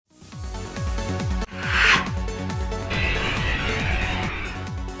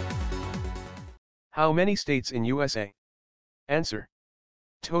How many states in USA? Answer.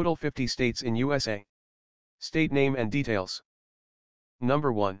 Total 50 states in USA. State name and details.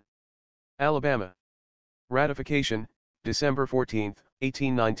 Number 1. Alabama. Ratification, December 14,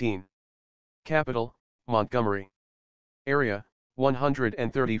 1819. Capital, Montgomery. Area,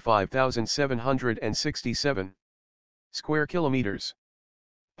 135,767 square kilometers.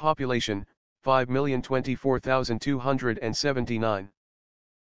 Population, 5,024,279.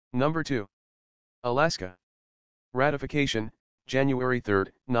 Number 2. Alaska. Ratification, January 3,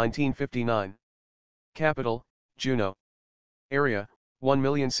 1959. Capital, Juneau. Area,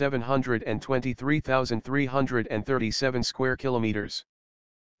 1,723,337 square kilometers.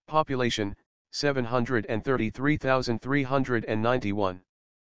 Population, 733,391.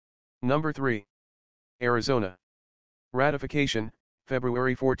 Number 3. Arizona. Ratification,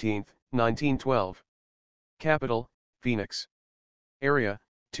 February 14, 1912. Capital, Phoenix. Area,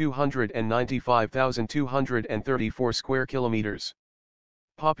 295,234 square kilometers.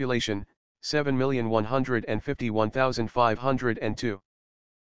 Population, 7,151,502.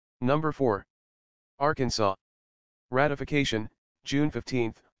 Number 4. Arkansas. Ratification, June 15,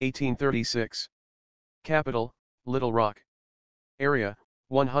 1836. Capital, Little Rock. Area,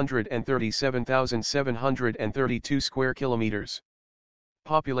 137,732 square kilometers.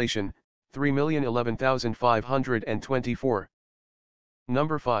 Population, 3,011,524.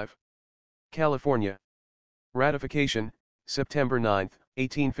 Number 5. California. Ratification, September 9,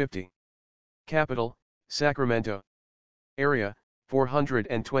 1850. Capital, Sacramento. Area,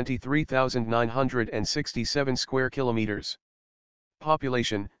 423,967 square kilometers.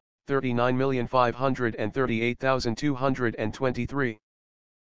 Population, 39,538,223.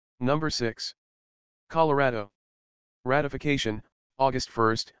 Number 6. Colorado. Ratification, August 1,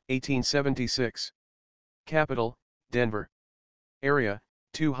 1876. Capital, Denver. Area,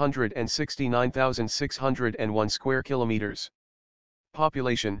 269,601 square kilometers.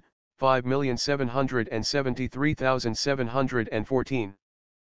 Population, 5,773,714.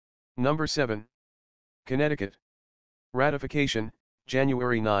 Number 7. Connecticut. Ratification,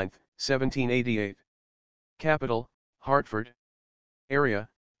 January 9, 1788. Capital, Hartford. Area,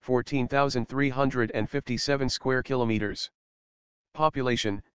 14,357 square kilometers.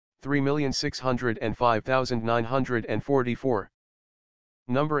 Population, 3,605,944.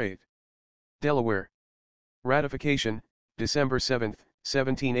 Number 8. Delaware. Ratification, December 7,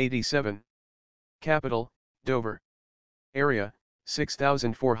 1787. Capital, Dover. Area,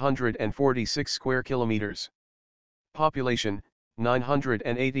 6,446 square kilometers. Population,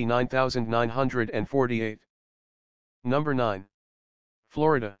 989,948. Number 9.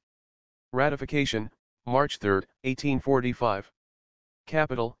 Florida. Ratification, March 3, 1845.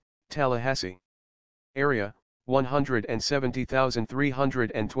 Capital, Tallahassee. Area,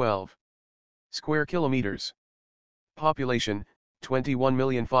 170,312 square kilometers. Population,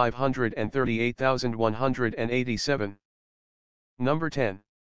 21,538,187. Number 10.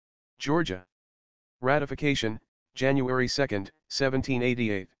 Georgia. Ratification, January 2,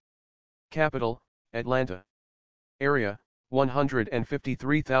 1788. Capital, Atlanta. Area,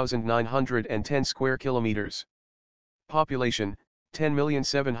 153,910 square kilometers. Population,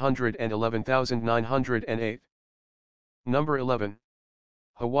 10,711,908. Number 11.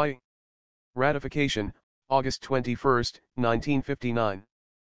 Hawaii. Ratification, August 21, 1959.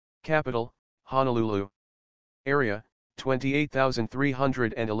 Capital, Honolulu. Area,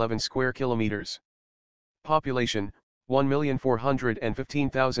 28,311 square kilometers. Population,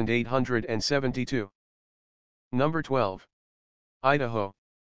 1,415,872. Number 12. Idaho.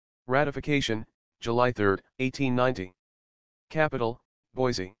 Ratification, July 3, 1890. Capital,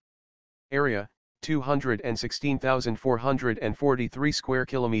 Boise. Area, 216,443 square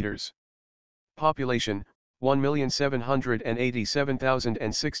kilometers. Population,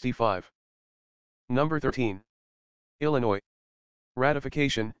 1,787,065. Number 13. Illinois.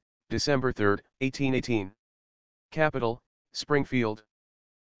 Ratification, December 3, 1818. Capital, Springfield.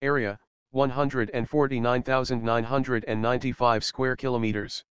 Area, 149,995 square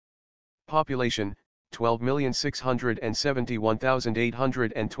kilometers. Population,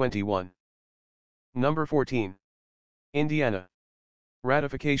 12,671,821. Number 14. Indiana.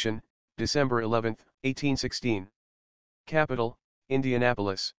 Ratification, December 11, 1816. Capital,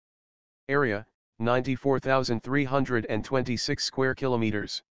 Indianapolis. Area, 94,326 square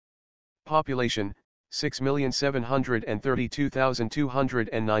kilometers. Population,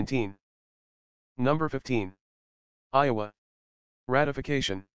 6,732,219. Number 15. Iowa.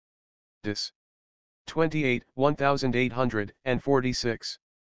 Ratification. Dis. 28, 1,846.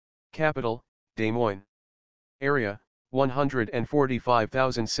 Capital, Des Moines. Area,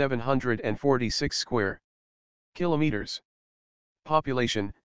 145,746 square kilometers.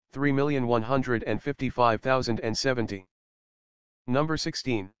 Population, 3,155,070. Number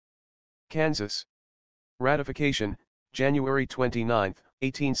 16. Kansas. Ratification, January 29,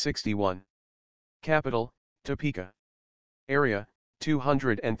 1861. Capital, Topeka. Area,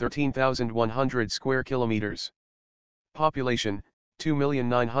 213,100 square kilometers. Population,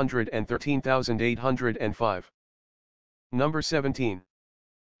 2,913,805. Number 17.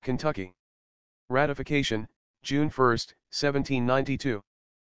 Kentucky. Ratification, June 1, 1792.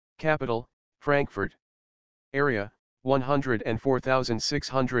 Capital, Frankfort. Area,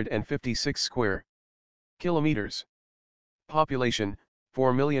 104,656 square kilometers. Population,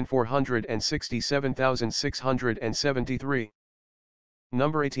 4,467,673.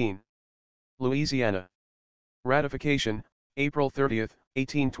 Number 18. Louisiana. Ratification, April 30,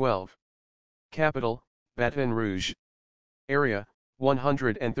 1812. Capital, Baton Rouge. Area,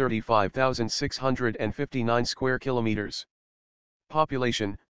 135,659 square kilometers.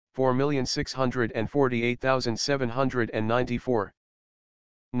 Population, 4,648,794.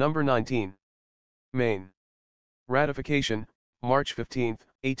 Number 19. Maine. Ratification, March 15,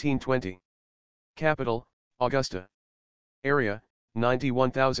 1820. Capital, Augusta. Area,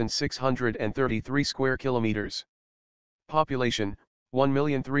 91,633 square kilometers. Population,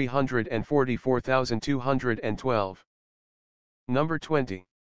 1,344,212. Number 20.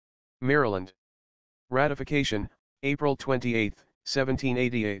 Maryland. Ratification, April 28,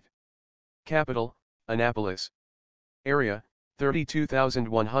 1788. Capital, Annapolis. Area,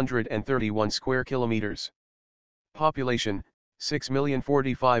 32,131 square kilometers. Population,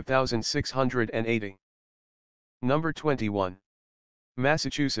 6,045,680. Number 21.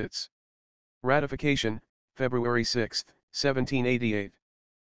 Massachusetts. Ratification, February 6, 1788.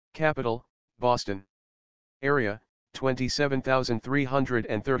 Capital, Boston. Area,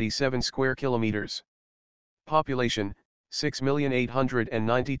 27,337 square kilometers. Population,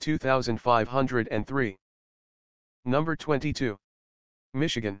 6,892,503. Number 22.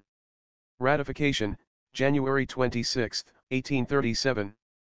 Michigan. Ratification, January 26, 1837.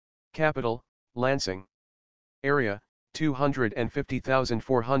 Capital, Lansing. Area,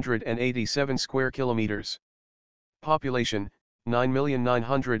 250,487 square kilometers. Population,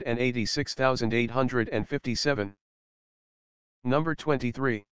 9,986,857. Number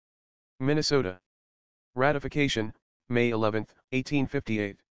 23. Minnesota. Ratification, May 11,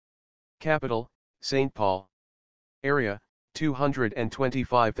 1858. Capital, St. Paul. Area,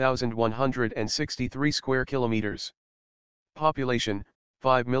 225,163 square kilometers. Population,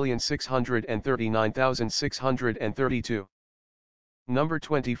 5,639,632. Number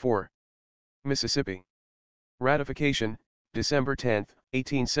 24. Mississippi. Ratification, December 10,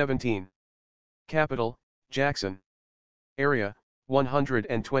 1817. Capital, Jackson. Area,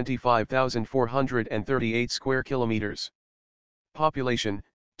 125,438 square kilometers. Population,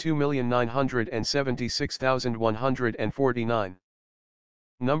 2,976,149.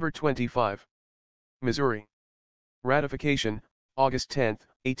 Number 25. Missouri. Ratification, August 10,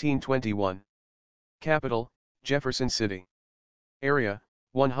 1821. Capital, Jefferson City. Area,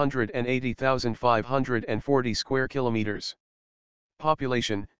 180,540 square kilometers.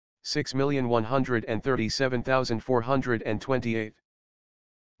 Population, 6,137,428.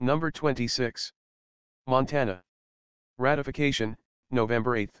 Number 26. Montana. Ratification,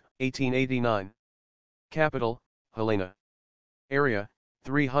 November 8, 1889. Capital, Helena. Area,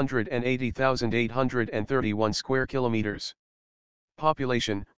 380,831 square kilometers.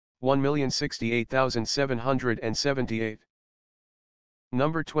 Population, 1,068,778.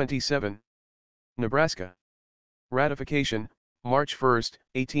 Number 27. Nebraska. Ratification, March 1,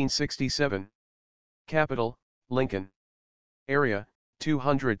 1867. Capital, Lincoln. Area,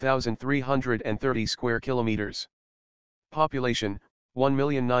 200,330 square kilometers. Population,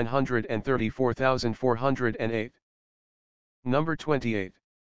 1,934,408. Number 28.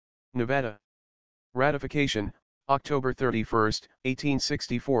 Nevada. Ratification, October 31,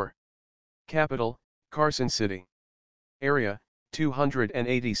 1864. Capital, Carson City. Area,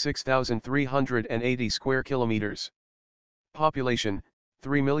 286,380 square kilometers. Population,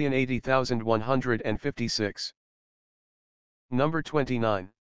 3,080,156. Number 29.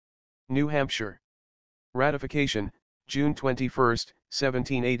 New Hampshire. Ratification, June 21,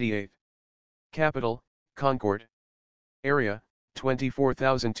 1788. Capital, Concord. Area,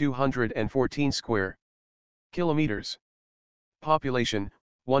 24,214 square kilometers. Population,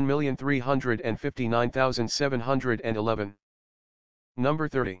 1,359,711. Number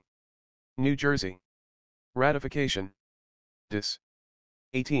 30. New Jersey. Ratification. Dis.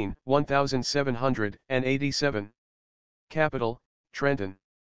 18, 1787. Capital, Trenton.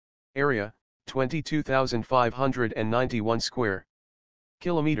 Area, 22,591 square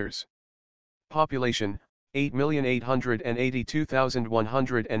kilometers. Population,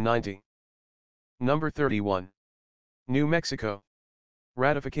 8,882,190. Number 31. New Mexico.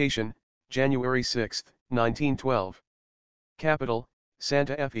 Ratification, January 6, 1912. Capital,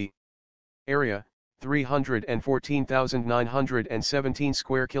 Santa Fe. Area, 314,917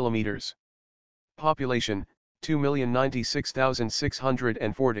 square kilometers. Population,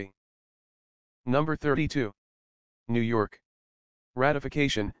 2,096,640. Number 32. New York.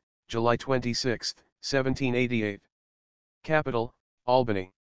 Ratification, July 26, 1788. Capital,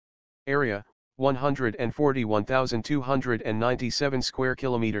 Albany. Area, 141,297 square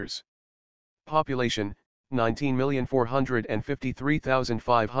kilometers. Population,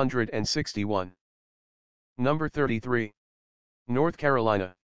 19,453,561. Number 33. North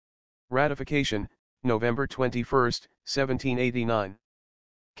Carolina. Ratification, November 21, 1789.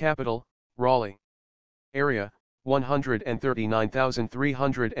 Capital, Raleigh. Area,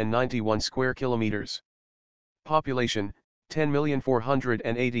 139,391 square kilometers. Population,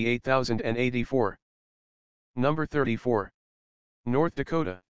 10,488,084. Number 34. North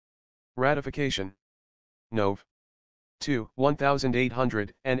Dakota. Ratification. Nov. 2,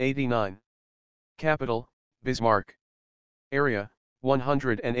 1889. Capital, Bismarck. Area,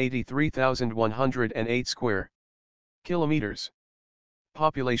 183,108 square kilometers.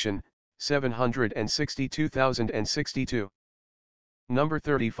 Population, 762,062. Number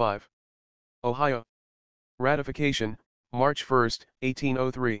 35. Ohio. Ratification, March 1,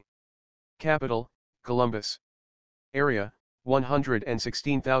 1803. Capital, Columbus. Area,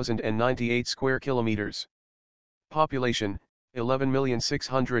 116,098 square kilometers. Population,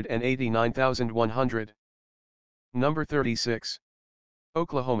 11,689,100. Number 36.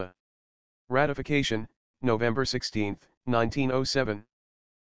 Oklahoma. Ratification, November 16, 1907.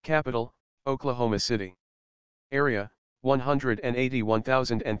 Capital, Oklahoma City. Area,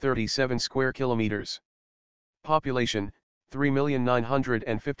 181,037 square kilometers. Population,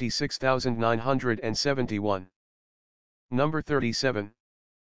 3,956,971. Number 37.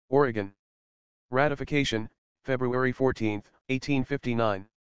 Oregon. Ratification, February 14, 1859.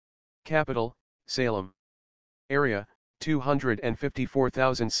 Capital, Salem. Area,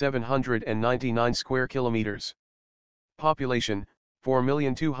 254,799 square kilometers. Population,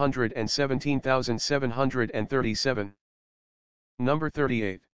 4,217,737. Number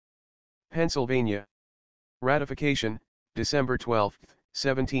 38. Pennsylvania. Ratification, December 12,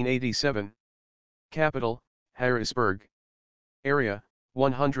 1787. Capital, Harrisburg. Area,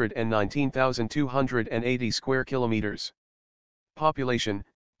 119,280 square kilometers. Population,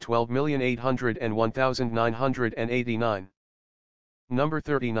 12,801,989. Number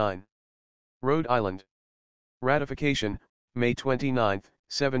 39. Rhode Island. Ratification, May 29,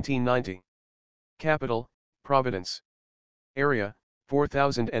 1790. Capital, Providence. Area,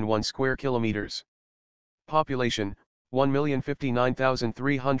 4,001 square kilometers. Population,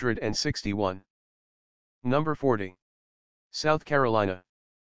 1,059,361. Number 40. South Carolina.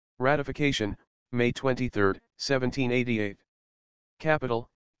 Ratification, May 23, 1788. Capital,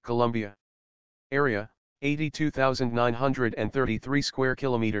 Columbia. Area, 82,933 square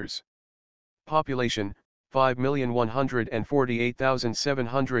kilometers. Population,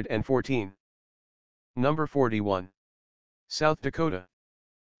 5,148,714. Number 41. South Dakota.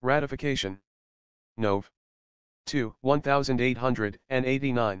 Ratification. Nov. 2,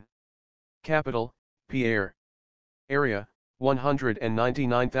 1889. Capital, Pierre. Area,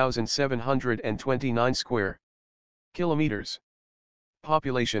 199,729 square kilometers.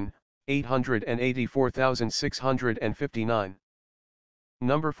 Population, 884,659.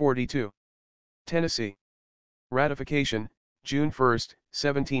 Number 42. Tennessee. Ratification, June 1,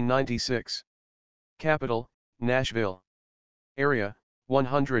 1796. Capital, Nashville. Area,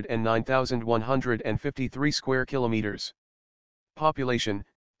 109,153 square kilometers. Population,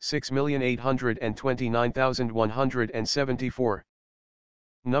 6,829,174.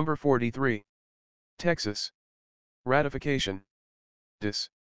 Number 43. Texas. Ratification. Dis.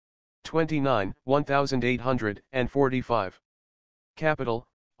 29, 1845. Capital,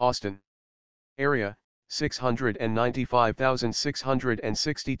 Austin. Area,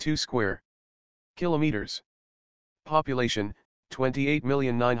 695,662 square kilometers. Population,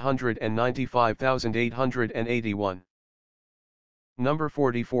 28,995,881. Number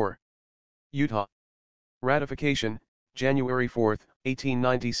 44. Utah. Ratification, January 4,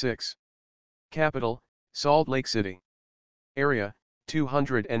 1896. Capital, Salt Lake City. Area,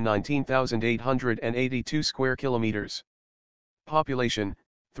 219,882 square kilometers. Population,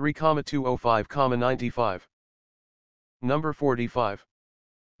 3,205,95. Number 45.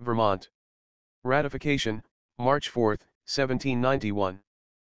 Vermont. Ratification, March 4, 1791.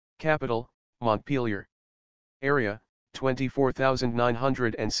 Capital, Montpelier. Area,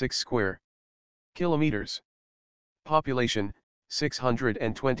 24,906 square kilometers. Population,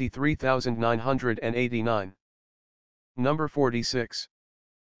 623,989. Number 46.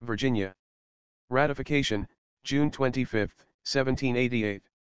 Virginia. Ratification, June 25, 1788.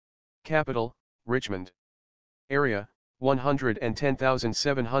 Capital, Richmond. Area,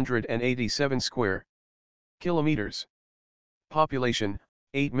 110,787 square kilometers. Population,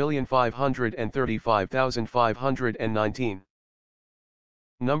 8,535,519.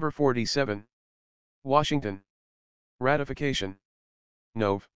 Number 47. Washington. Ratification.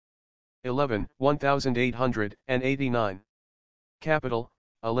 Nov. 11, 1889. Capital,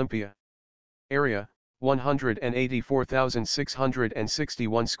 Olympia. Area,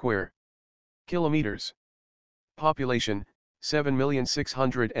 184,661 square kilometers. Population,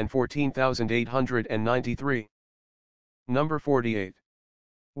 7,614,893. Number 48.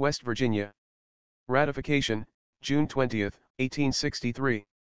 West Virginia. Ratification, June 20, 1863.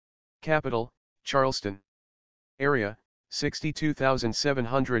 Capital, Charleston. Area,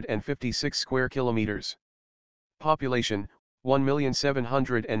 62,756 square kilometers. Population,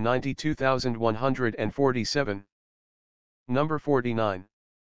 1,792,147. Number 49.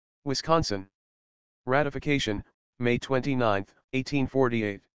 Wisconsin. Ratification, May 29,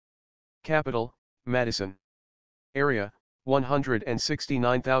 1848. Capital, Madison. Area,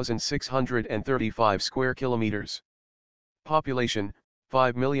 169,635 square kilometers. Population,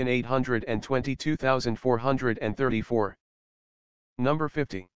 5,822,434. Number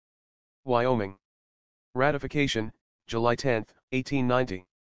 50. Wyoming. Ratification, July 10, 1890.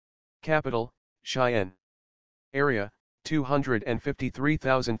 Capital, Cheyenne. Area,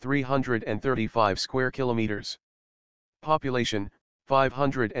 253,335 square kilometers. Population,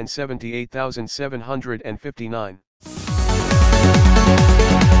 578,759.